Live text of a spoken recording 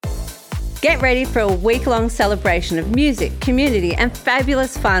Get ready for a week-long celebration of music, community and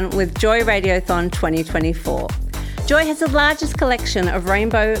fabulous fun with Joy Radiothon 2024. Joy has the largest collection of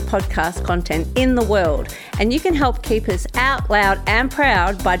rainbow podcast content in the world, and you can help keep us out loud and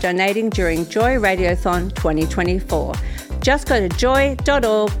proud by donating during Joy Radiothon 2024. Just go to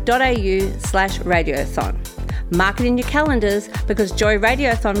joy.org.au/radiothon. Mark it in your calendars because Joy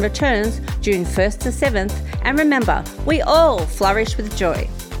Radiothon returns June 1st to 7th, and remember, we all flourish with joy.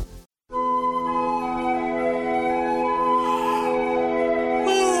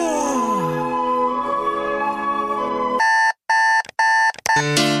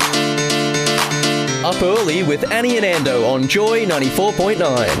 Up early with Annie and Ando on Joy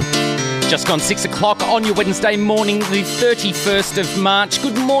 94.9. Just gone 6 o'clock on your Wednesday morning, the 31st of March.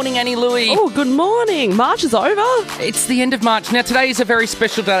 Good morning, Annie Louie. Oh, good morning. March is over. It's the end of March. Now, today is a very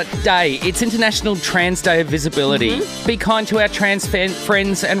special day. It's International Trans Day of Visibility. Be kind to our trans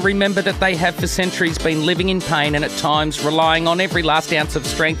friends and remember that they have for centuries been living in pain and at times relying on every last ounce of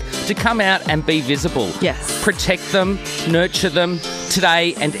strength to come out and be visible. Yes. Protect them, nurture them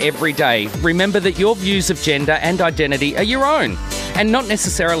today and every day. Remember that your views of gender and identity are your own and not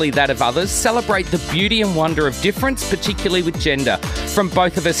necessarily that of others. Celebrate the beauty and wonder of difference, particularly with gender. From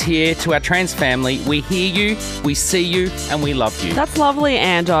both of us here to our trans family, we hear you, we see you, and we love you. That's lovely,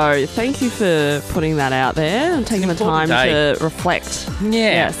 Ando. Thank you for putting that out there and taking the time to reflect. Yeah.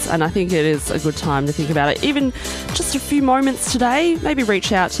 Yes, and I think it is a good time to think about it. Even just a few moments today, maybe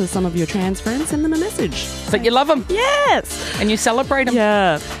reach out to some of your trans friends, send them a message. But you love them. Yes. And you celebrate them.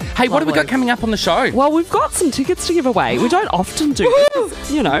 Yeah. Hey, what have we got coming up on the show? Well, we've got some tickets to give away. We don't often do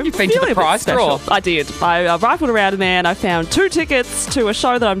this. You know, You've been to the prize draw. I did. I rifled around in there and I found 2 tickets to a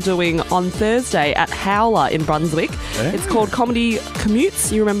show that I'm doing on Thursday at Howler in Brunswick. It's called Comedy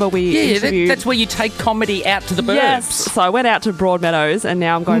Commutes. You remember we interviewed... that's where you take comedy out to the burbs. Yes. So I went out to Broadmeadows and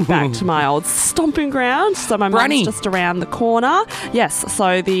now I'm going back to my old stomping ground. So my mum's just around the corner. Yes.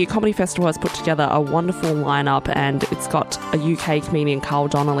 So the Comedy Festival has put together a wonderful lineup and it's got a UK comedian, Carl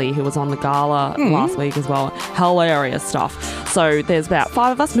Donnelly, who was on the gala last week as well. Hilarious stuff. So there's about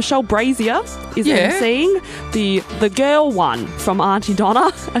 5 of us. Michelle Brazier is emceeing. The girl one from Auntie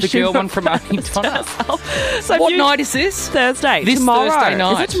Donna. The girl one from Auntie Donna. So what night is this? Thursday. This tomorrow. Thursday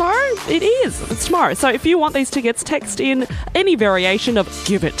night. Is it tomorrow? It is. It's tomorrow. So if you want these tickets, text in any variation of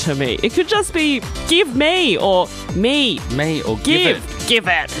give it to me. It could just be give me or me. Me or give it. Give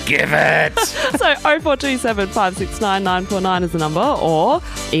it. Give it. So 0427 569 949 is the number, or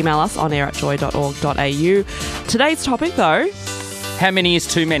email us on air@joy.org.au. Today's topic, though... How many is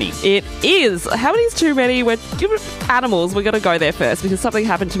too many? It is. How many is too many? We're given animals. We're going to go there first because something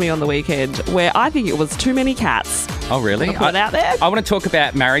happened to me on the weekend where I think it was too many cats. Oh, really? Put it out there. I want to talk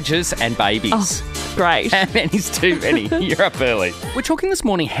about marriages and babies. Oh, great. How many is too many? You're up early. We're talking this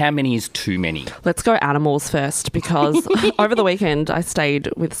morning, how many is too many? Let's go animals first because over the weekend I stayed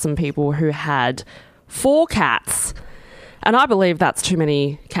with some people who had 4 cats. And I believe that's too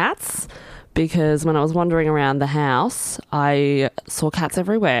many cats. Because when I was wandering around the house, I saw cats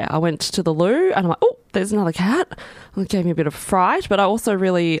everywhere. I went to the loo and I'm like, oh, there's another cat. It gave me a bit of fright, but I also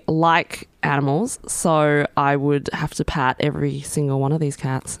really like animals, so I would have to pat every single one of these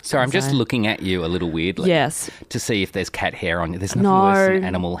cats. Sorry, I'm just looking at you a little weirdly. Yes. To see if there's cat hair on you. There's nothing worse than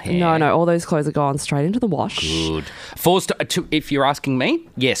animal hair. No, all those clothes are gone straight into the wash. Good. If you're asking me,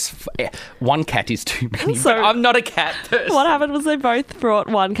 yes, 1 cat is too many. So, but I'm not a cat person. What happened was they both brought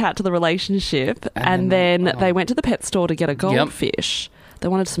 1 cat to the relationship and then they went to the pet store to get a goldfish. Yep. They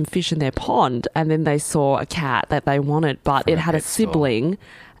wanted some fish in their pond and then they saw a cat that they wanted, but it had a sibling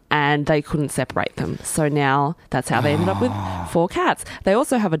and they couldn't separate them. So now that's how they ended up with 4 cats. They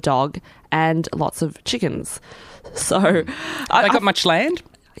also have a dog and lots of chickens. So they got much land?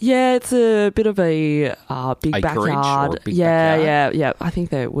 Yeah, it's a bit of a big Acreage backyard. Or a big backyard? Yeah. I think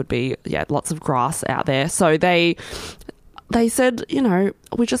there would be lots of grass out there. So they said,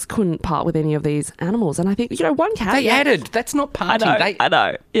 we just couldn't part with any of these animals. And I think, 1 cat. They added. That's not parting. I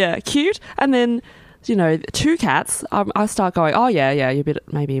know. Yeah, cute. And then, 2 cats, I start going, oh, yeah, you're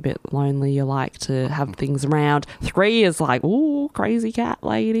maybe a bit lonely. You like to have things around. 3 is like, ooh, crazy cat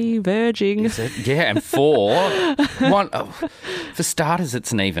lady, verging. Is it? Yeah, and 4. 1, for starters,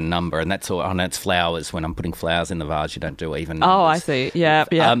 it's an even number, and that's all. And it's flowers. When I'm putting flowers in the vase, you don't do even numbers. Oh, I see. Yeah.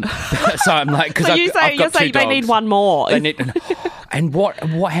 So I'm like, because you're saying they need 1 more. They need, and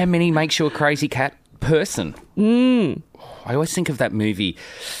how many makes you a crazy cat person? I always think of that movie.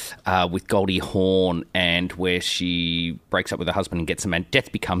 with Goldie Hawn, and where she breaks up with her husband and gets him, and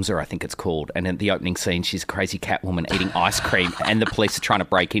Death Becomes Her, I think it's called. And in the opening scene, she's a crazy cat woman eating ice cream, and the police are trying to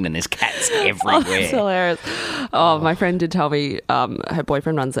break in, and there's cats everywhere. That's hilarious. Oh, my friend did tell me her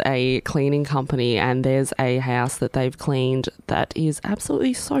boyfriend runs a cleaning company, and there's a house that they've cleaned that is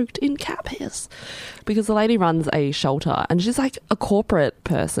absolutely soaked in cat piss, because the lady runs a shelter, and she's like a corporate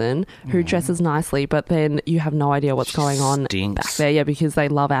person who dresses nicely, but then you have no idea what's going on back there. Yeah, because they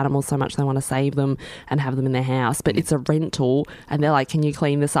love animals so much they want to save them and have them in their house, but it's a rental, and they're like, can you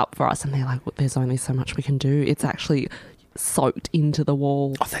clean this up for us? And they're like, well, there's only so much we can do. It's actually soaked into the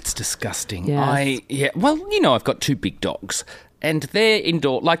wall. Oh, that's disgusting. Yes. Well, I've got 2 big dogs, and they're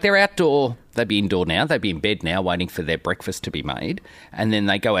indoor, like they're outdoor. They'd be indoor now. They'd be in bed now waiting for their breakfast to be made, and then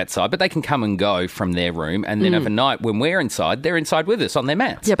they go outside, but they can come and go from their room, and then overnight when we're inside, they're inside with us on their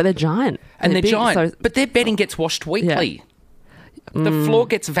mats. Yeah, but they're giant. And they're big, giant. so- But their bedding gets washed weekly. Yeah. The floor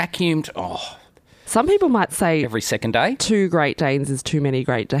gets vacuumed Some people might say every second day. 2 Great Danes is too many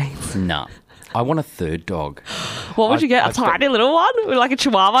Great Danes. No. I want a 3rd dog. What would you get? A tiny little one? Like a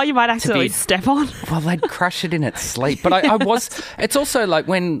chihuahua you might accidentally step on? Well, they'd crush it in its sleep. But I was... It's also like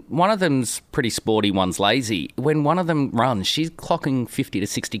when one of them's pretty sporty, one's lazy. When one of them runs, she's clocking 50 to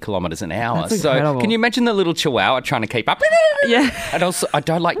 60 kilometres an hour. That's so incredible. can you imagine the little chihuahua trying to keep up? Yeah. And also, I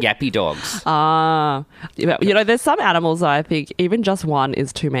don't like yappy dogs. There's some animals that I think even just one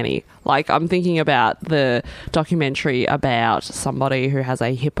is too many. Like, I'm thinking about the documentary about somebody who has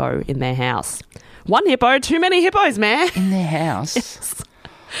a hippo in their house. One hippo, too many hippos, man. In their house?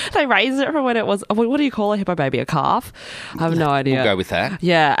 They raised it from when it was, what do you call a hippo baby? A calf? I have no idea. We'll go with that.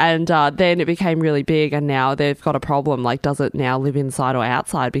 Yeah, and then it became really big, and now they've got a problem. Like, does it now live inside or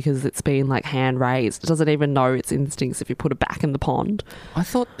outside because it's been, like, hand-raised? Does it even know its instincts if you put it back in the pond? I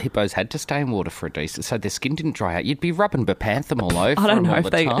thought hippos had to stay in water for a decent, so their skin didn't dry out. You'd be rubbing Bepanthen all over I don't them know all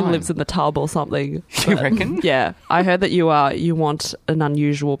if the it time. lives in the tub or something. You reckon? Yeah. I heard that you want an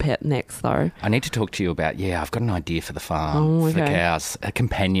unusual pet next, though. I need to talk to you about, I've got an idea for the farm, for the cows, a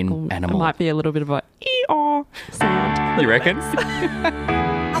companion animal. It might be a little bit of a ee-aw sound. You reckon?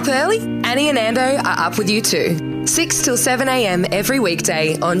 Up early? Annie and Ando are up with you too. 6 till 7 a.m. every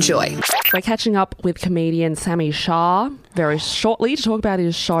weekday on Joy. We're catching up with comedian Sammy Shah very shortly to talk about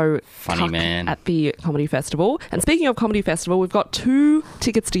his show Funny Tuck man. at the Comedy Festival. And speaking of Comedy Festival, we've got 2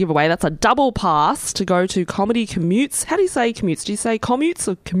 tickets to give away. That's a double pass to go to Comedy Commutes. How do you say commutes? Do you say commutes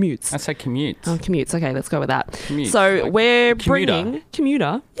or commutes? I say commute. Oh, commutes. Okay, let's go with that. Commutes, So like we're commuter. bringing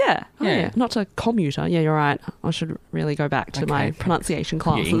commuter. Yeah. Oh, Yeah. yeah. Not a commuter. Yeah, you're right. I should really go back to my pronunciation Your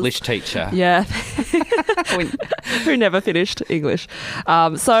classes. English teacher. Yeah. Who never finished English.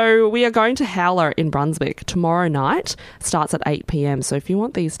 So we are going to Howler in Brunswick tomorrow night. Starts at 8 p.m. So if you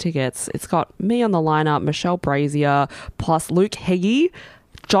want these tickets, it's got me on the lineup, Michelle Brazier, plus Luke Heggie,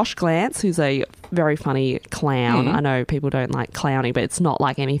 Josh Glantz, who's a very funny clown. I know people don't like clowning, but it's not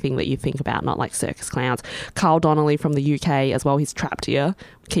like anything that you think about, not like circus clowns. Carl Donnelly from the UK as well. He's trapped here,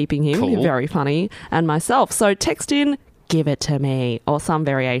 keeping him. Cool. Very funny. And myself. So text in, give it to me, or some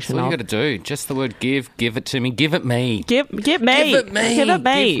variation That's all of you got to do. Just the word give it to me, give it me. Give me. Give it me. Give it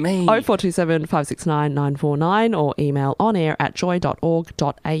me. Give me. 0427 569 949 or email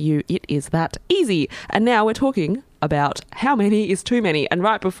onair@joy.org.au. It is that easy. And now we're talking about how many is too many. And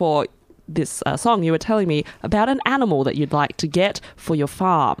right before this song, you were telling me about an animal that you'd like to get for your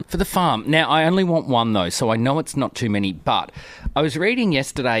farm. For the farm. Now, I only want one, though, so I know it's not too many, but I was reading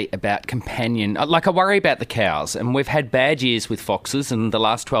yesterday about companion... Like, I worry about the cows, and we've had bad years with foxes, and the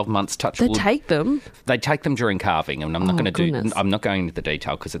last 12 months, touch They wood... take them. They take them during calving, and I'm not going to goodness. I'm not going into the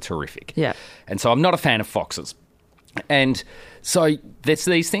detail because it's horrific. Yeah. And so I'm not a fan of foxes. And so there's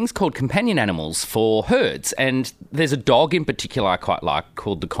these things called companion animals for herds, and there's a dog in particular I quite like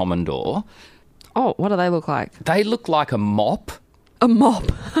called the Commodore. Oh, what do they look like? They look like a mop. A mop.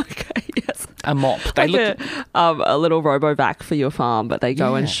 Okay, yes. A mop. They Like look... a little robo-vac for your farm, but they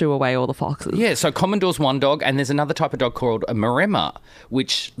go and Yeah. shoo away all the foxes. Yeah, so Commodore's one dog, and there's another type of dog called a Maremma,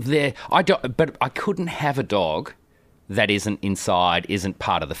 which but I couldn't have a dog that isn't inside, isn't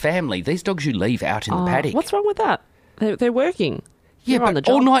part of the family. These dogs you leave out in the paddock. What's wrong with that? They're working. Yeah, They're on the but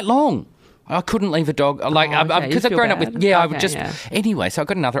job. all night long. I couldn't leave a dog, okay. because You I've feel grown up bad. with, I would Okay, just, yeah. anyway, so I've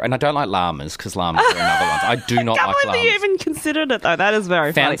got another, and I don't like llamas, because llamas are another one. I do not I like can't believe you llamas. even considered it, though. That is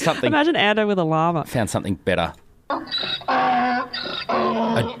very Found funny. something- Imagine Ando with a llama. Found something better.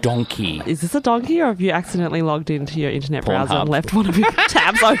 A donkey. Is this a donkey, or have you accidentally logged into your internet browser Pornhub. and left one of your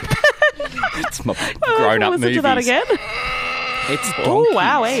tabs open? It's my grown-up Listen movies. to that again. It's donkeys. Oh,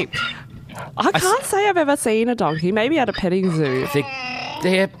 wow, I can't say I've ever seen a donkey. Maybe at a petting zoo.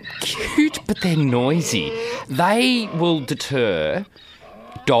 They're cute, but they're noisy. They will deter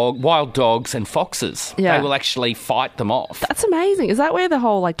wild dogs and foxes. Yeah. They will actually fight them off. That's amazing. Is that where the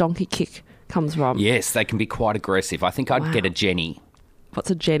whole like donkey kick comes from? Yes, they can be quite aggressive. I think I'd get a Jenny, What's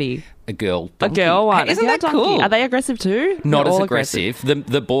a Jenny? a girl A donkey. girl one. Isn't A girl that donkey. cool? Are they aggressive too? Not They're as all aggressive.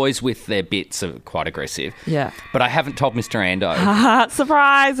 The boys with their bits are quite aggressive. Yeah. But I haven't told Mr. Ando.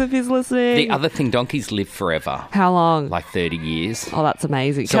 Surprise if he's listening. The other thing, donkeys live forever. How long? Like 30 years. Oh, that's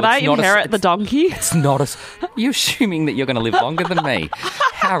amazing. So Can I it's not inherit the donkey? It's not as... You're assuming that you're going to live longer than me.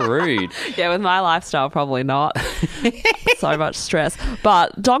 How rude. Yeah, with my lifestyle, probably not. So much stress.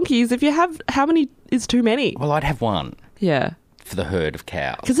 But donkeys, if you have, how many is too many? Well, I'd have one Yeah. for the herd of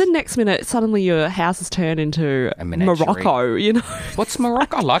cows. Because the next minute, suddenly your house has turned into A menagerie. Morocco, you know? What's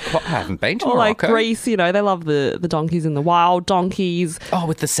Morocco? I haven't been to Or like Morocco. Greece, you know, they love the donkeys in the wild, donkeys. Oh,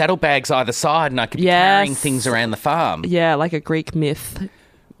 with the saddlebags either side, and I could be Yes. carrying things around the farm. Yeah, like a Greek myth.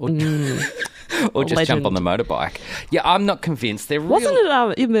 Or just jump Legend. on the motorbike. Yeah, I'm not convinced. They're Wasn't real...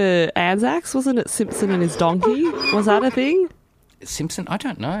 it in the Anzacs? Wasn't it Simpson and his donkey? Was that a thing? Simpson? I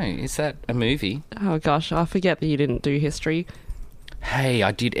don't know. Is that a movie? Oh gosh, I forget that you didn't do history. Hey,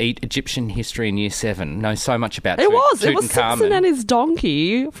 I did eat Egyptian history in Year 7. Know so much about It was Tutankhamun. Simpson and his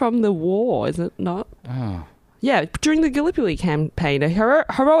donkey from the war, is it not? Oh. Yeah, during the Gallipoli campaign, a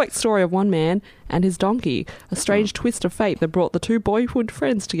heroic story of one man and his donkey, a strange twist of fate that brought the two boyhood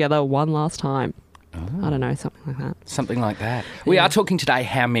friends together one last time. I don't know, something like that. Something like that. We are talking today,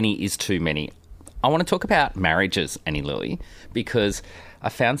 how many is too many? I want to talk about marriages, Annie Louie, because I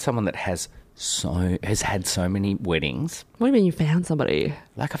found someone that has had so many weddings. What do you mean you found somebody?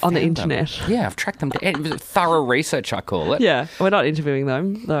 Like On the found them. internet? Yeah, I've tracked them down. It was thorough research, I call it. Yeah, we're not interviewing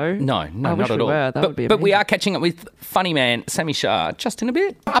them, though. No, I not wish at we all. were. That would be but we amazing. are catching up with funny man Sammy Shah just in a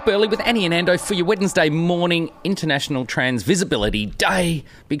bit. Up early with Annie and Ando for your Wednesday morning International Trans Visibility Day.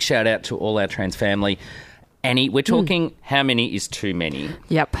 Big shout out to all our trans family. Annie, we're talking how many is too many.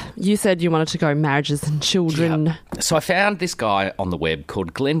 Yep. You said you wanted to go marriages and children. Yep. So I found this guy on the web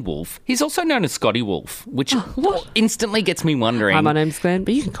called Glenn Wolfe. He's also known as Scotty Wolfe, which what? instantly gets me wondering. Hi, my name's Glenn,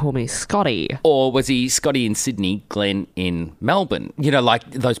 but you can call me Scotty. Or was he Scotty in Sydney, Glenn in Melbourne? You know,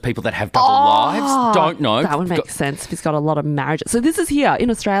 like those people that have double lives. Don't know. That would make sense if he's got a lot of marriages. So this is here in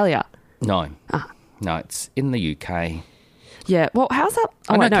Australia. No. No, it's in the UK. Yeah. Well, how's that?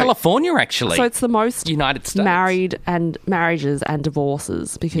 Oh, no, wait, no. California, actually. So it's the most United States. married and marriages and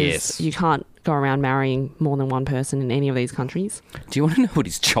divorces because Yes. you can't go around marrying more than one person in any of these countries. Do you want to know what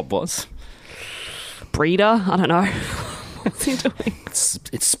his job was? Breeder? I don't know. What's he doing? It's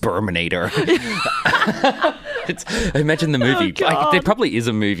Sperminator. Imagine the movie. Oh, God. There probably is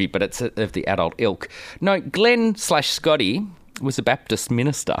a movie, but it's of the adult ilk. No, Glenn/Scotty was a Baptist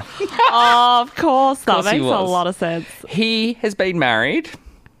minister. Oh, of course. That course he makes a was. lot of sense. He has been married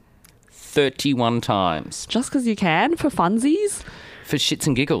 31 times Just because you can for funsies? for shits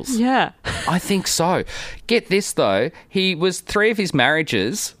and giggles. Yeah. I think so. Get this, though. He was 3 of his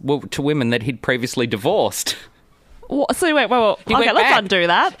marriages were to women that he'd previously divorced. So wait. He Okay, went let's back. undo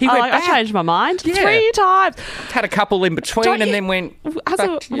that. He went I back. changed my mind. Yeah. 3 times. Had a couple in between Don't and you- then went As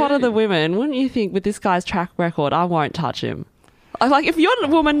back to one you. of the women, wouldn't you think with this guy's track record, I won't touch him? Like, if you're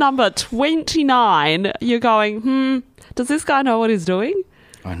woman number 29, you're going, does this guy know what he's doing?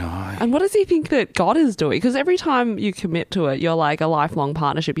 I know. And what does he think that God is doing? Because every time you commit to it, you're like a lifelong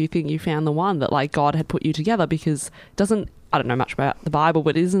partnership. You think you found the one that like God had put you together because it doesn't, I don't know much about the Bible,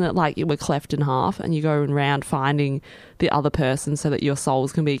 but isn't it like you were cleft in half and you go around finding the other person so that your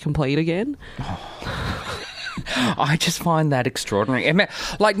souls can be complete again? I just find that extraordinary. I mean,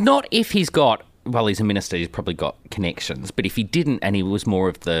 like, not if he's got, well, he's a minister, he's probably got connections, but if he didn't and he was more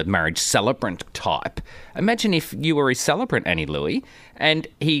of the marriage celebrant type, imagine if you were his celebrant, Annie Louie, and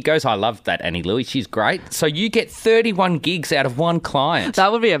he goes, I love that Annie Louie, she's great. So you get 31 gigs out of one client.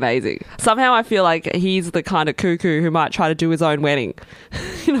 That would be amazing. Somehow I feel like he's the kind of cuckoo who might try to do his own wedding.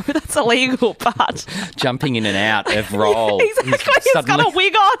 You know, that's illegal, but... Jumping in and out of role. Exactly. He's got a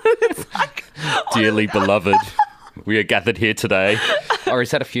wig on. It's like... Dearly beloved, we are gathered here today. Or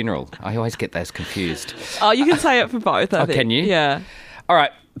is that a funeral? I always get those confused. Oh, you can say it for both, I think. Can you? Yeah. All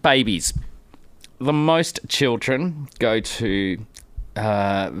right, babies. The most children go to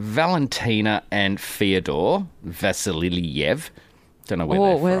Valentina and Fyodor Vasilyev. Don't know where Oh,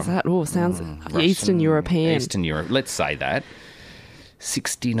 they're where's from. that? Oh, sounds Russian, Eastern European. Eastern Europe. Let's say that.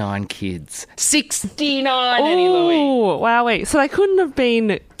 69 kids. 69, Annie Louie. Oh, wowee. So they couldn't have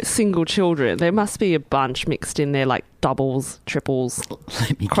been single children. There must be a bunch mixed in there, like doubles, triples,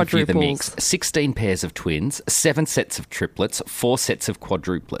 Let me give you the mix. 16 pairs of twins, 7 sets of triplets, 4 sets of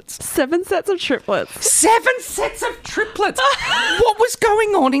quadruplets. 7 sets of triplets. 7 sets of triplets? What was going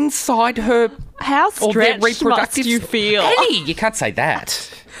on inside her? How Or their stretched must you feel? Annie, you can't say that.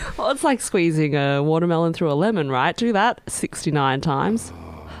 Well, it's like squeezing a watermelon through a lemon, right? Do that 69 times.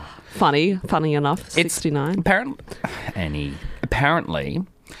 Funny enough, 69. Apparently,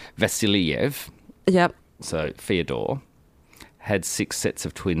 Vasilyev, Yep. so Fyodor, had 6 sets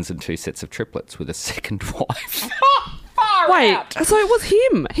of twins and 2 sets of triplets with a second wife. Wait, so it was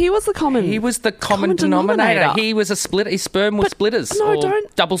him. He was the common. He was the common denominator. He was a splitter. His sperm was splitters no, or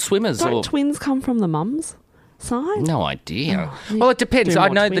don't- double swimmers. Don't twins come from the mum's side? No idea. you Well, it depends. do I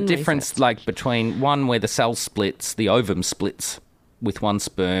more know the twin difference, research. like between one where the cell splits, the ovum splits with one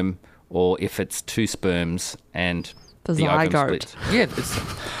sperm, or if it's 2 sperms and The the ovum zygote. splits. Yeah,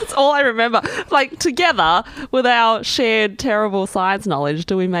 That's all I remember. Like, together, with our shared terrible science knowledge,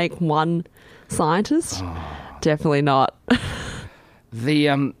 do we make one scientist? Definitely not. the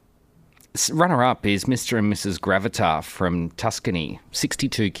runner-up is Mr. and Mrs. Gravatar from Tuscany.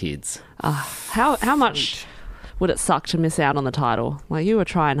 62 kids. How much would it suck to miss out on the title? Like, you were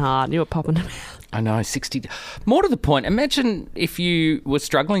trying hard. You were popping them out. I know, 60. More to the point, imagine if you were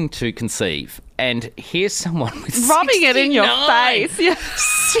struggling to conceive and here's someone with Rubbing it in your 69. face. Yeah.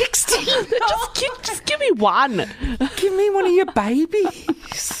 69. Just give me one. Give me one of your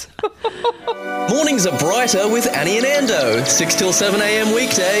babies. Mornings are brighter with Annie and Ando. 6 till 7 a.m.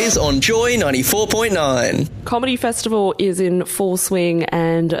 weekdays on Joy 94.9. Comedy Festival is in full swing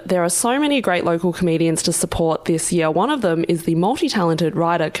and there are so many great local comedians to support this year. One of them is the multi-talented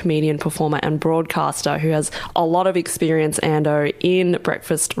writer, comedian, performer and broadcaster who has a lot of experience, Ando, in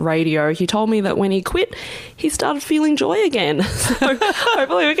breakfast radio. He told me that when he quit, he started feeling joy again. So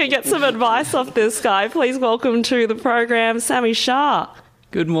hopefully we can get some advice off this guy. Please welcome to the program, Sammy Shah.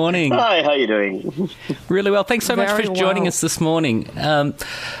 Good morning. Hi, how you doing? Really well. Thanks so much Very for joining well. us this morning.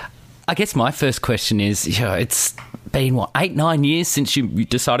 I guess my first question is, it's been, 8-9 years since you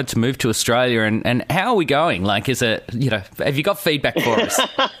decided to move to Australia, and how are we going? Like, is it, have you got feedback for us?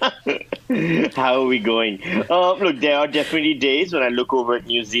 How are we going? Look, there are definitely days when I look over at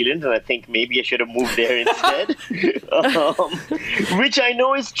New Zealand and I think maybe I should have moved there instead. Which I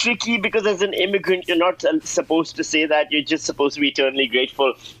know is tricky because as an immigrant, you're not supposed to say that. You're just supposed to be eternally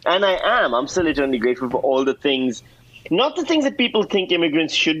grateful. And I am. I'm still eternally grateful for all the things. Not the things that people think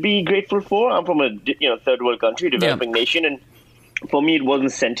immigrants should be grateful for. I'm from a third world country, developing nation, and for me, it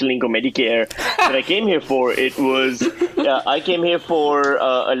wasn't Centrelink or Medicare that I came here for. It was, I came here for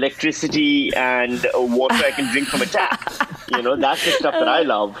electricity and water I can drink from a tap. That's the stuff that I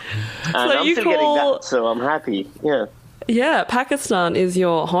love. And I'm you still getting call- that, so I'm happy. Yeah. Yeah, Pakistan is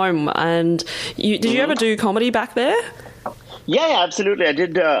your home. And did you ever do comedy back there? Yeah, absolutely. I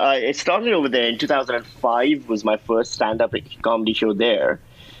did. It started over there in 2005 was my first stand-up comedy show there.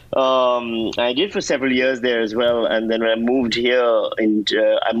 I did for several years there as well, and then when I moved here,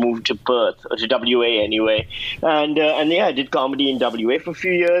 I moved to Perth, or to WA anyway, and yeah, I did comedy in WA for a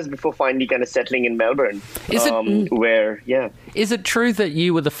few years before finally kind of settling in Melbourne. Is it true that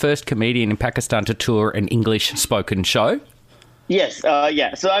you were the first comedian in Pakistan to tour an English-spoken show? Yes,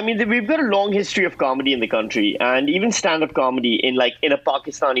 yeah. So, I mean, we've got a long history of comedy in the country, and even stand-up comedy in a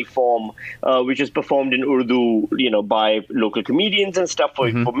Pakistani form, which was performed in Urdu, by local comedians and stuff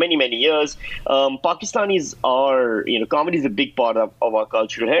for many, many years. Pakistanis are, comedy is a big part of our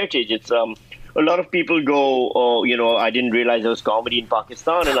cultural heritage. It's a lot of people go, oh, I didn't realize there was comedy in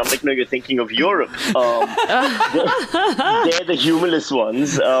Pakistan. And I'm like, no, you're thinking of Europe. They're the humorless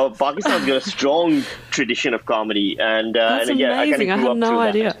ones. Pakistan's got a strong tradition of comedy. And That's again, amazing. I grew had up no through that.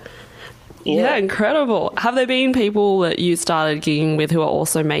 idea. Yeah, incredible. Have there been people that you started gigging with who are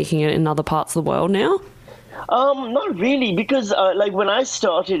also making it in other parts of the world now? Not really, because when I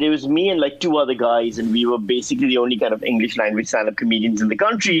started, it was me and 2 other guys, and we were basically the only kind of English language stand-up comedians in the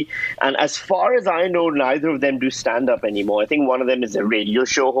country. And as far as I know, neither of them do stand-up anymore. I think one of them is a radio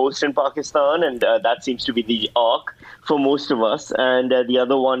show host in Pakistan, and that seems to be the arc for most of us. And the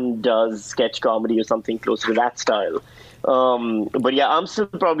other one does sketch comedy or something close to that style. But yeah, I'm still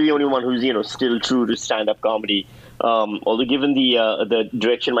probably the only one who's still true to stand-up comedy. Although given the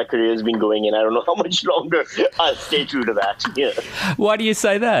direction my career has been going in, I don't know how much longer I'll stay true to that. Yeah. Why do you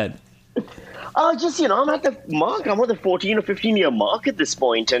say that? I'm at the mark. I'm at the 14 or 15 year mark at this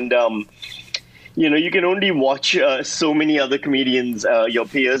point. And, you can only watch so many other comedians, your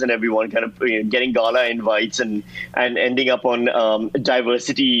peers and everyone kind of getting gala invites and ending up on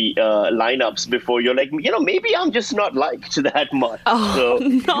diversity lineups before you're like, maybe I'm just not liked that much. Oh, so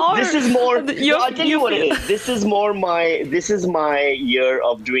no. This is more, I'll tell you what it is. This is my year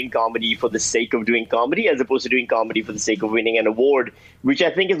of doing comedy for the sake of doing comedy as opposed to doing comedy for the sake of winning an award, which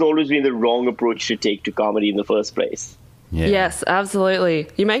I think has always been the wrong approach to take to comedy in the first place. Yeah. Yes, absolutely.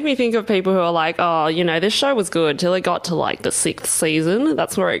 You make me think of people who are like, oh, this show was good till it got to like the 6th season.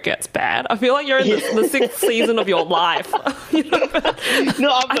 That's where it gets bad. I feel like you're in the 6th season of your life.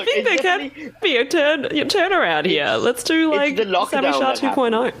 No, I think there can be a turnaround here. Let's do like Sammy Shah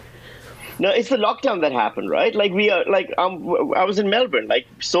 2.0. No, it's the lockdown that happened, right? Like we are, like I was in Melbourne, like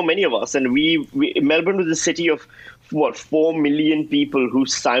so many of us, and Melbourne was a city of 4 million people who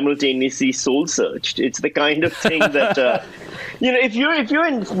simultaneously soul searched. It's the kind of thing that if you're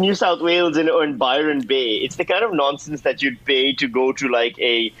in New South Wales or in Byron Bay, it's the kind of nonsense that you'd pay to go to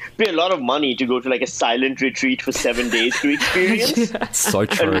pay a lot of money to go to like a silent retreat for 7 days to experience. Yeah. So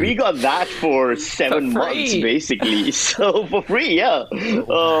true. And we got that for 7 months basically, so for free, yeah.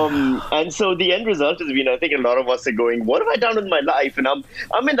 And so the end result has been, I think a lot of us are going, what have I done with my life? And I'm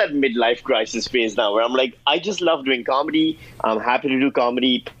in that midlife crisis phase now where I'm like, I just love doing comedy. I'm happy to do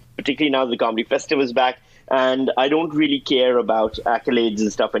comedy, particularly now that the Comedy Festival is back. And I don't really care about accolades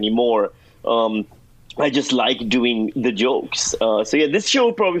and stuff anymore. I just like doing the jokes. So yeah, this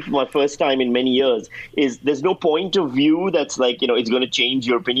show probably for my first time in many years is there's no point of view that's like, it's going to change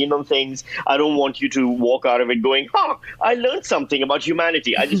your opinion on things. I don't want you to walk out of it going, I learned something about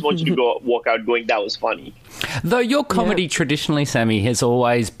humanity. I just want you to walk out going, that was funny. Though your comedy traditionally, Sammy, has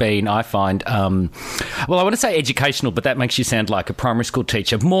always been, I find, I want to say educational, but that makes you sound like a primary school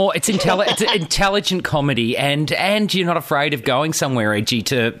teacher. More, it's intelligent comedy, and you're not afraid of going somewhere edgy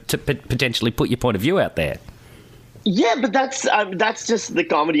to potentially put your point of view out there. Yeah, but that's just the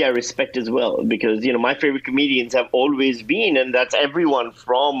comedy I respect as well, because my favorite comedians have always been, and that's everyone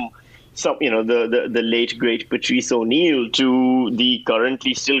from the late great Patrice O'Neill to the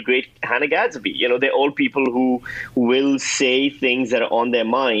currently still great Hannah Gadsby. They're all people who will say things that are on their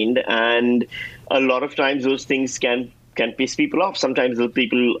mind, and a lot of times those things can piss people off. Sometimes the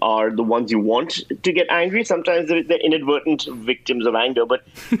people are the ones you want to get angry. Sometimes they're inadvertent victims of anger. But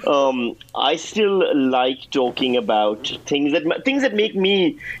I still like talking about things that make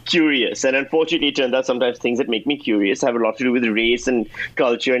me curious. And unfortunately, it turns out sometimes things that make me curious have a lot to do with race and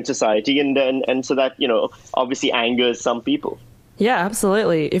culture and society. And so that, obviously angers some people. Yeah,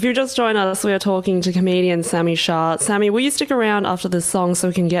 absolutely. If you just joined us, we are talking to comedian Sammy Shah. Sammy, will you stick around after this song so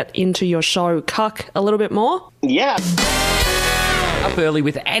we can get into your show, Cuck, a little bit more? Yeah. Up early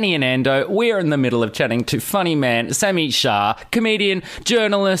with Annie and Ando. We're in the middle of chatting to funny man Sammy Shah, comedian,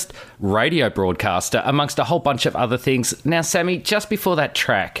 journalist, radio broadcaster, amongst a whole bunch of other things. Now, Sammy, just before that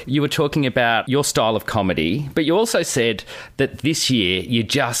track, you were talking about your style of comedy, but you also said that this year you're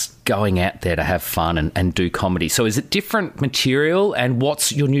just going out there to have fun and do comedy. So is it different material, and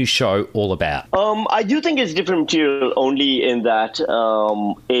what's your new show all about? I do think it's different material only in that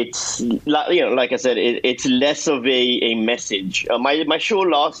it's, like I said, it's less of a message. My show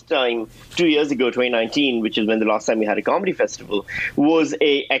last time, 2 years ago, 2019, which is when the last time we had a comedy festival, was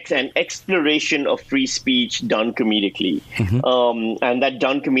an exploration of free speech done comedically. Mm-hmm. And that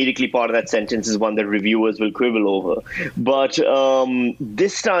done comedically part of that sentence is one that reviewers will quibble over. But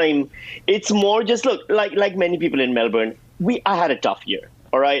this time, it's more just, look, like many people in Melbourne, I had a tough year.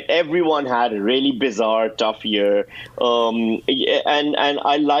 All right, everyone had a really bizarre, tough year, and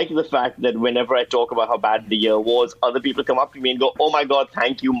I like the fact that whenever I talk about how bad the year was, other people come up to me and go, "Oh my God,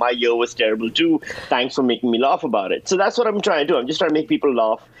 thank you, my year was terrible too. Thanks for making me laugh about it." So that's what I'm trying to do. I'm just trying to make people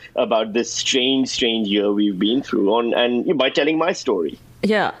laugh about this strange year we've been through, and by telling my story.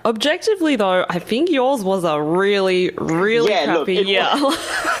 Yeah, objectively though, I think yours was a really crappy year.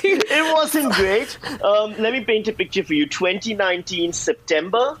 It wasn't great. Let me paint a picture for you. 2019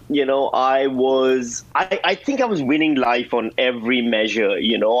 September, I think I was winning life on every measure.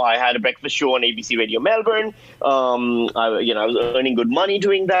 I had a breakfast show on ABC Radio Melbourne. I was earning good money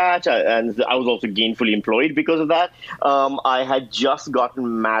doing that, and I was also gainfully employed because of that. I had just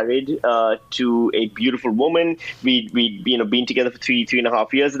gotten married to a beautiful woman. We'd been together for three and a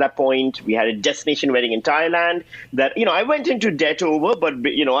half years at that point. We had a destination wedding in Thailand that, I went into debt over, but,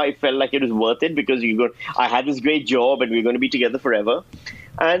 I felt like it was worth it because I had this great job and we were going to be together forever.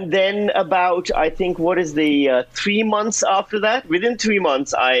 And then about, I think, 3 months after that, within 3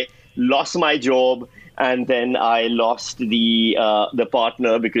 months, I lost my job and then I lost the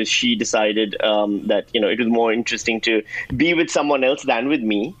partner because she decided that it was more interesting to be with someone else than with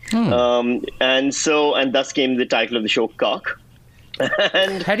me, and thus came the title of the show, Cuck.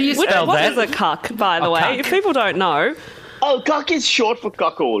 And How do you spell What that? is a cuck, by the way? cuck? If people don't know. Oh, cuck is short for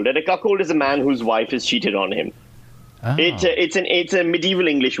cuckold, and a cuckold is a man whose wife has cheated on him. Oh. It's a medieval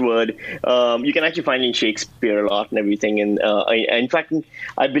English word. You can actually find it in Shakespeare a lot and everything. And in fact,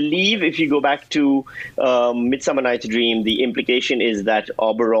 I believe if you go back to Midsummer Night's Dream, the implication is that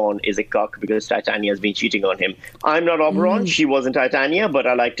Oberon is a cuck because Titania has been cheating on him. I'm not Oberon. She wasn't Titania, but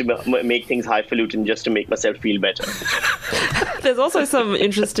I like to make things highfalutin just to make myself feel better. There's also some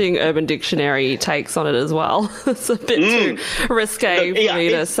interesting Urban Dictionary takes on it as well. It's a bit too risque for me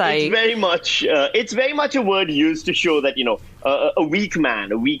to say. It's very much a word used to show that a weak man,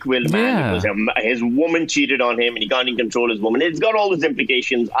 a weak-willed man, because his woman cheated on him and he can't even control his woman. It's got all those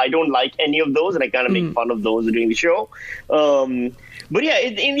implications. I don't like any of those, and I kind of make fun of those during the show. But yeah,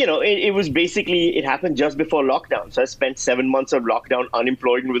 it was basically, it happened just before lockdown. So I spent 7 months of lockdown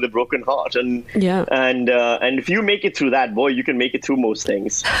unemployed and with a broken heart. And if you make it through that, boy, you can make it through most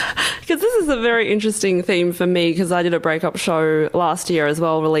things. Because this is a very interesting theme for me, because I did a breakup show last year as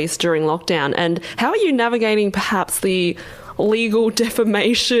well, released during lockdown. And how are you navigating perhaps the legal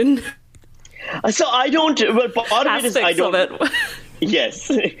defamation? So I don't, well, part of it is I don't. Of it. Yes.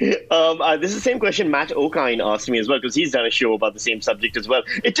 This is the same question Matt Okine asked me as well, because he's done a show about the same subject as well.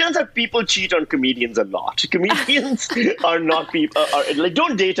 It turns out people cheat on comedians a lot. Comedians are not people,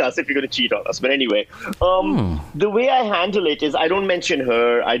 don't date us if you're going to cheat on us. But anyway, the way I handle it is I don't mention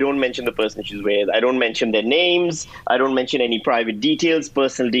her. I don't mention the person she's with. I don't mention their names. I don't mention any private details,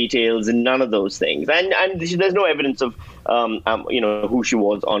 personal details, and none of those things. And there's no evidence of who she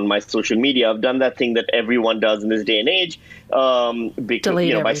was on my social media. I've done that thing that everyone does in this day and age,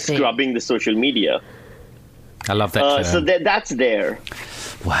 because, by scrubbing the social media. I love that. So that's there.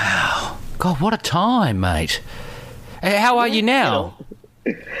 Wow. God, what a time, mate. How are you now?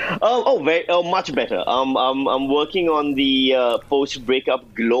 Much better. I'm working on the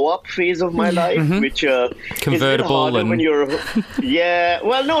post-breakup glow-up phase of my life, which convertible is when you're.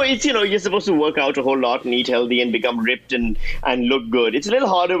 Well, no, it's you're supposed to work out a whole lot and eat healthy and become ripped and look good. It's a little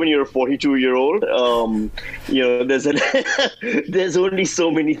harder when you're a 42-year-old. There's only so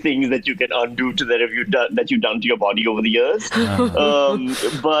many things that you can undo that you've done to your body over the years.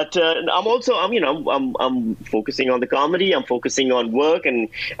 But I'm focusing on the comedy. I'm focusing on work. And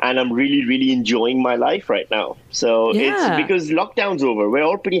I'm really, really enjoying my life right now. So it's because lockdown's over. We're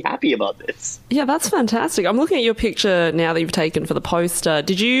all pretty happy about this. Yeah, that's fantastic. I'm looking at your picture now that you've taken for the poster.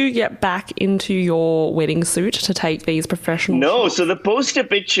 Did you get back into your wedding suit to take these professional shots? So the poster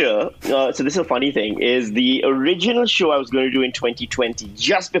picture, so this is a funny thing, is the original show I was going to do in 2020,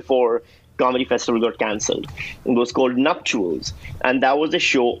 just before Comedy Festival got cancelled. It was called Nuptials, and that was a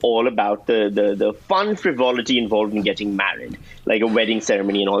show all about the fun frivolity involved in getting married, like a wedding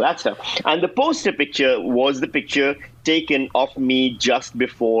ceremony and all that stuff. And the poster picture was the picture taken of me just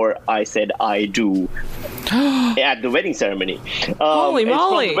before I said I do at the wedding ceremony. Holy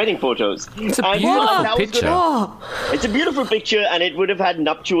moly! It's from the wedding photos. It's a beautiful picture. It's a beautiful picture, and it would have had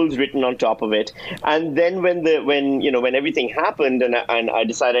nuptials written on top of it. And then when everything happened, and I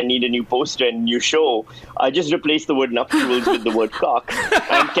decided I need a new poster and new show, I just replaced the word nuptials with the word cock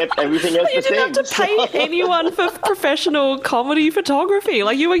and kept everything else the same. You didn't have to pay anyone for professional comedy photography.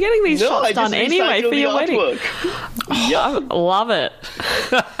 Like, you were getting these shots done anyway for your wedding. Yeah. I love it.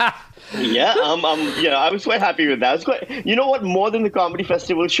 Yeah, I was quite happy with that. You know what? More than the Comedy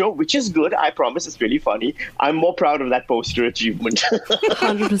Festival show, which is good, I promise it's really funny, I'm more proud of that poster achievement.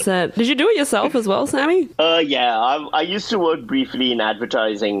 100%. Did you do it yourself as well, Sammy? Yeah, I used to work briefly in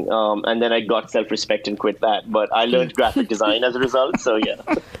advertising, and then I got self-respect and quit that. But I learned graphic design as a result, so yeah.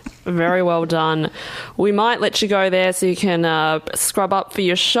 Very well done. We might let you go there so you can scrub up for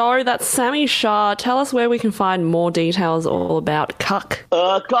your show. That's Sammy Shah. Tell us where we can find more details all about Cuck.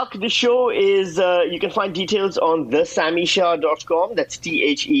 Cuck, the show is, you can find details on thesammyshah.com. That's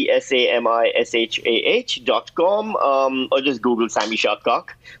TheSammishah.com. Or just Google Sammy Shah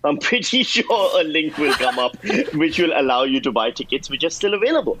Cuck. I'm pretty sure a link will come up which will allow you to buy tickets, which are still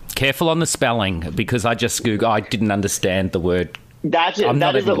available. Careful on the spelling, because I just Googled, I didn't understand the word. That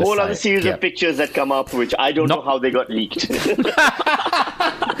is a whole other series of pictures that come up, which I don't know how they got leaked.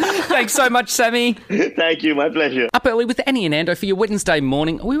 Thanks so much, Sammy. Thank you, my pleasure. Up early with Annie and Ando for your Wednesday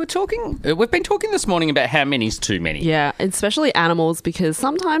morning. We've been talking this morning about how many's too many. Yeah, especially animals, because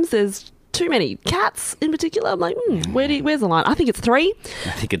sometimes there's too many. Cats in particular, I'm like, where's the line? I think it's 3.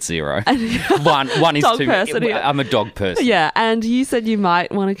 I think it's 0. One is Dog too person, many. yeah. I'm a dog person. Yeah, and you said you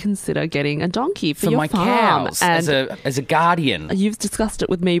might want to consider getting a donkey for your my farm. cows And as a guardian. you've discussed it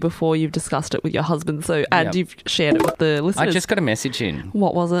with me before. You've discussed it with your husband, and you've shared it with the listeners. I just got a message in.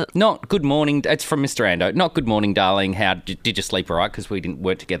 What was it? Not good morning. It's from Mr. Ando. Not good morning, darling. How did you sleep all right? Because we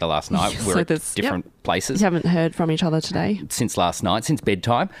weren't together last night. So We're at there's- different places You haven't heard from each other today. since last night, since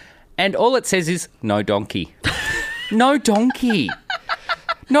bedtime. And all it says is, no donkey. No donkey.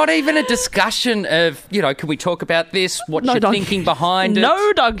 Not even a discussion of, can we talk about this? What's No your donkey. thinking behind it?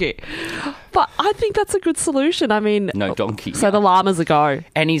 No donkey. But I think that's a good solution. I mean, No donkey. So the llama's a go.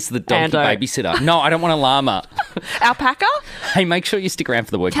 Annie's the donkey Ando. babysitter. No, I don't want a llama. Alpaca? Hey, make sure you stick around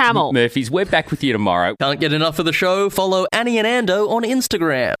for the word. Camel. Murphys, we're back with you tomorrow. Can't get enough of the show? Follow Annie and Ando on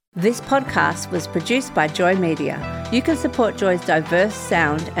Instagram. This podcast was produced by Joy Media. You can support Joy's diverse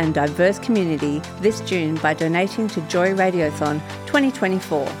sound and diverse community this June by donating to Joy Radiothon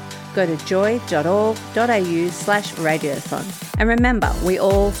 2024. Go to joy.org.au/radiothon. And remember, we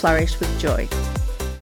all flourish with joy.